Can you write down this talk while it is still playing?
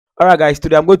All right, guys,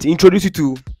 today I'm going to introduce you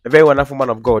to a very wonderful man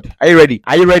of God. Are you ready?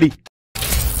 Are you ready?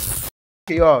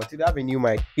 Okay, y'all, today I have a new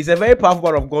mic. He's a very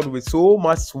powerful man of God with so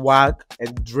much swag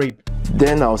and drape.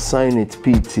 Then I'll sign it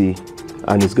PT,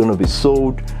 and it's going to be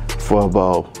sold for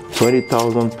about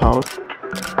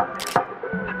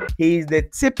 £20,000. He's the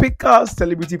typical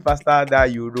celebrity pastor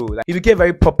that you know. Like, he became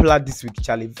very popular this week,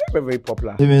 Charlie. Very, very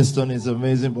popular. Livingston is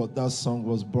amazing, but that song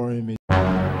was boring me.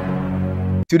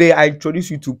 Today, I introduce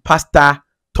you to Pastor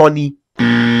Tony.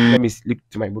 Let me look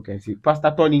to my book and see.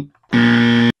 Pastor Tony.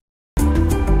 I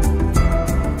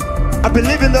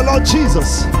believe in the Lord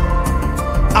Jesus.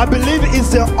 I believe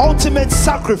it's the ultimate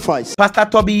sacrifice. Pastor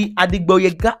Tobi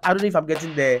Adegboyega. I don't know if I'm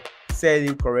getting the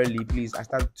saying correctly. Please, I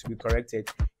stand to be corrected.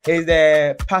 He's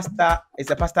a pastor.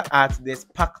 He's a pastor at the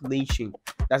SPAC Nation.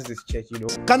 That's his church, you know.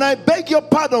 Can I beg your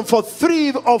pardon for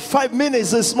 3 or 5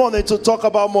 minutes this morning to talk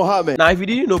about Mohammed? Now, if you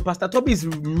didn't know, Pastor Tobi is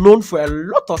known for a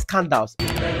lot of scandals. A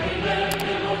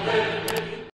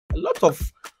lot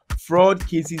of fraud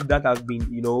cases that have been,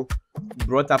 you know,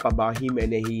 brought up about him,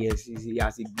 and he has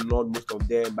ignored most of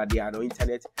them, but they are on the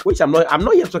internet. Which I'm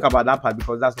not here to talk about that part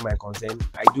because that's not my concern.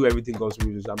 I do everything God's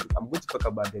will. So I'm going to talk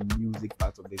about the music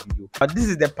part of the video. But this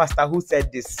is the pastor who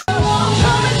said this.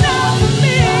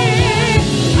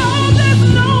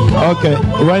 Okay,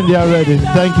 when they are ready.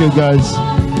 Thank you, guys.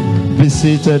 Be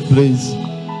seated, please.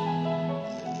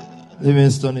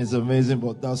 Livingston is amazing,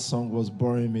 but that song was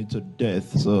boring me to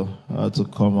death, so I had to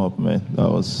come up, man.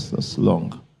 That's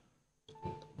long.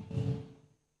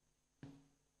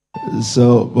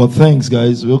 So, but thanks,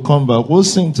 guys. We'll come back. We'll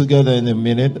sing together in a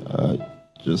minute. But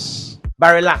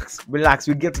relax. We'll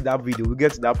get to that video. We'll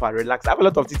get to that part. Relax. I have a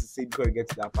lot of things to say before we get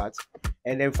to that part.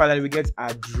 And then finally, we get to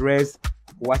address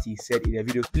what he said in the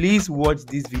video. Please watch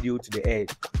this video to the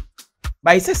end.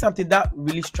 But he said something that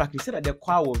really struck me. He said that the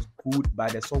choir was good,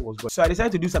 but the song was good. So I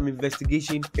decided to do some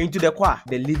investigation into the choir,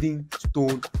 the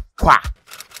Livingstone choir.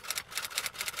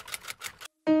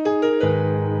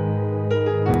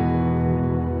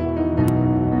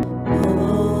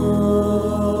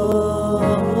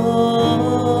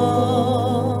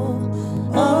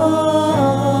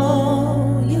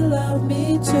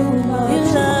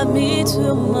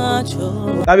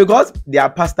 Now, because their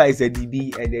pastor is a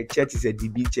DB and the church is a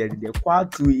DB church, the choir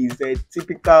too is a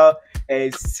typical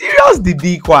serious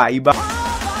DB choir.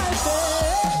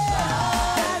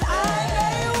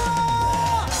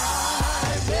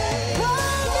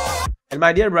 And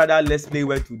my dear brother, let's play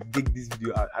where to dig this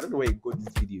video out. I don't know where you got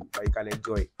this video, but you can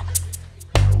enjoy it.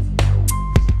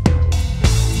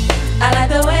 I like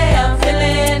the way I'm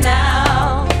feeling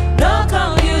now. No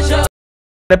confusion.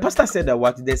 The pastor said that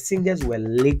the singers were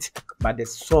late, but the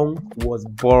song was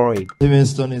boring.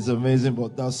 Livingston is amazing,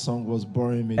 but that song was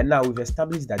boring me. And now we've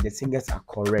established that the singers are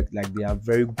correct, like they are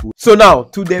very good. So now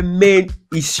to the main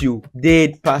issue.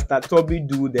 Did Pastor Tobi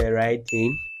do the right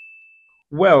thing?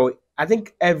 Well, I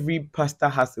think every pastor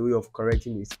has a way of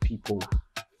correcting his people,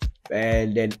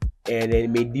 and then it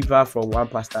may differ from one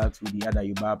pastor to the other.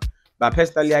 But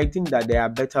personally, I think that there are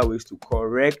better ways to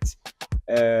correct,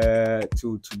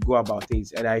 to go about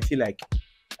things. And I feel like,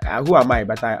 who am I?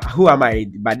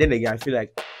 But then again, I feel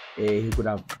like he could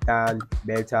have done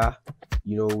better,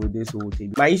 you know, with this whole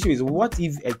thing. My issue is, what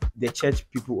if the church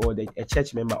people or a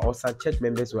church member or some church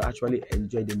members will actually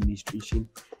enjoy the ministration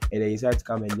and they decide to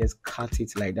come and just cut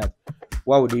it like that?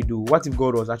 What would they do? What if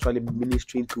God was actually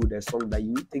ministering through the song that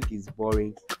you think is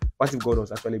boring? What if God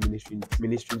was actually ministering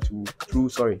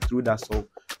through that song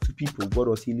to people? God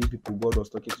was healing people. God was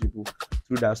talking to people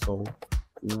through that song.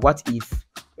 What if?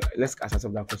 Let's ask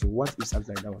ourselves that question. What if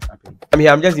something like that was happening? I mean,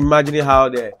 I'm just imagining how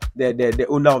the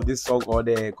owner of this song or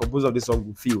the composer of this song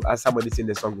would feel as somebody saying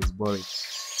the song is boring.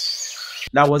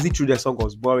 Now, was it true the song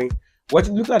was boring?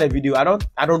 Look at the video. I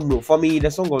don't know. For me, the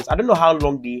song was. I don't know how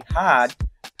long they had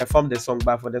performed the song,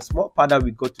 but for the small part that we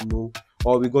got to know,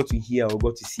 or we got to hear, or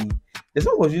got to see, the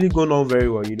song was really going on very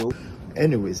well, you know.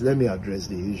 Anyways, let me address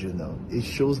the issue now. It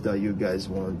shows that you guys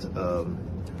want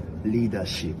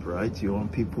leadership, right? You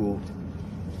want people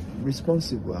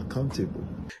responsible, accountable.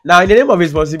 Now, in the name of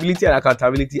responsibility and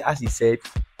accountability, as he said,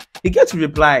 he gets to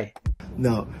reply.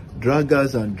 Now,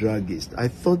 draggers and draggists, I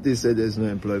thought they said there's no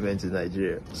employment in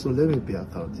Nigeria. So let me be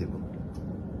accountable.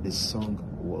 The song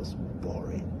was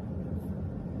boring.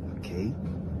 Okay?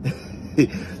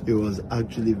 It was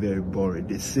actually very boring.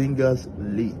 The singers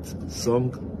lit,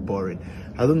 song boring.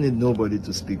 I don't need nobody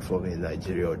to speak for me in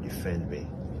Nigeria or defend me.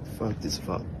 Fact is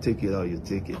fact. Take it how you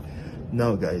take it.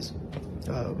 Now, guys,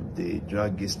 the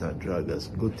draggists and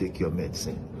draggers, go take your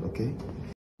medicine, okay?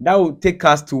 That will take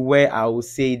us to where I will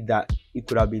say that it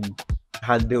could have been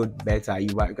handled better. It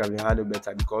could have been handled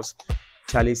better because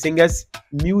Charlie, singers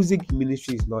music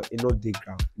ministry is not the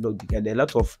ground, not the, and a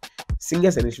lot of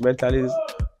singers and instrumentalists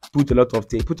put a lot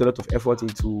of effort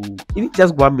into even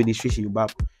just one ministration,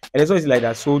 but and it's always like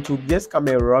that. So to just come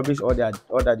and rubbish all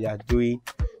that they are doing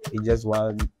in just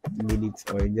 1 minute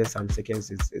or in just some seconds,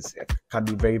 it can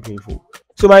be very painful.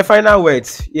 So my final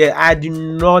words, yeah, I do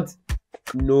not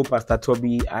know Pastor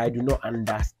Tobi. I do not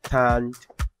understand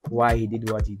why he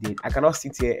did what he did. I cannot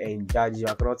sit here and judge you.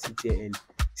 I cannot sit here and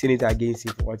say it against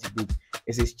him for what he did.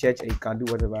 It's his church and he can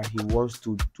do whatever he wants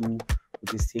to do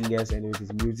with his singers and with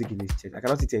his music in his church. I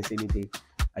cannot sit here and say anything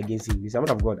against him. He's a man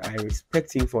of God. I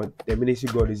respect him for the ministry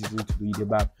God is using to do in the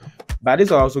back. But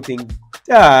this I also think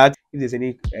that if there's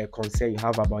any concern you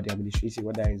have about the administration,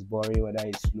 whether it's boring, whether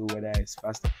it's slow, whether it's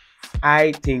fast,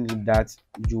 I think that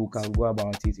you can go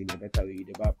about it in a better way.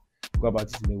 Go about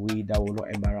it in a way that will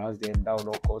not embarrass them, that will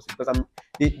not cause, because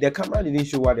the camera didn't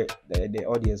show what the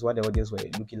audience were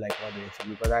looking like what they were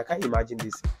feeling, because I can't imagine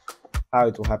this how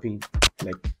it will happen,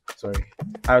 like sorry,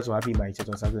 how it will happen in my church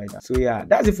or something like that. So yeah,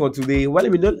 that's it for today. Well,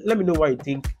 let me know what you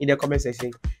think in the comment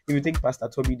section. If you think Pastor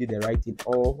Tobi did the right thing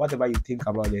or whatever you think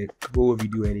about the whole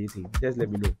video or anything, just let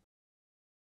me know.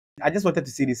 I just wanted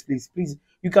to say this, please.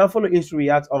 You can follow History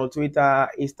React on Twitter,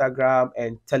 Instagram,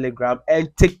 and Telegram,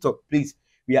 and TikTok. Please,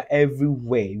 we are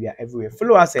everywhere.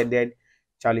 Follow us, and then,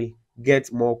 Charlie,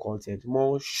 get more content,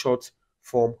 more short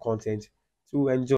form content to enjoy.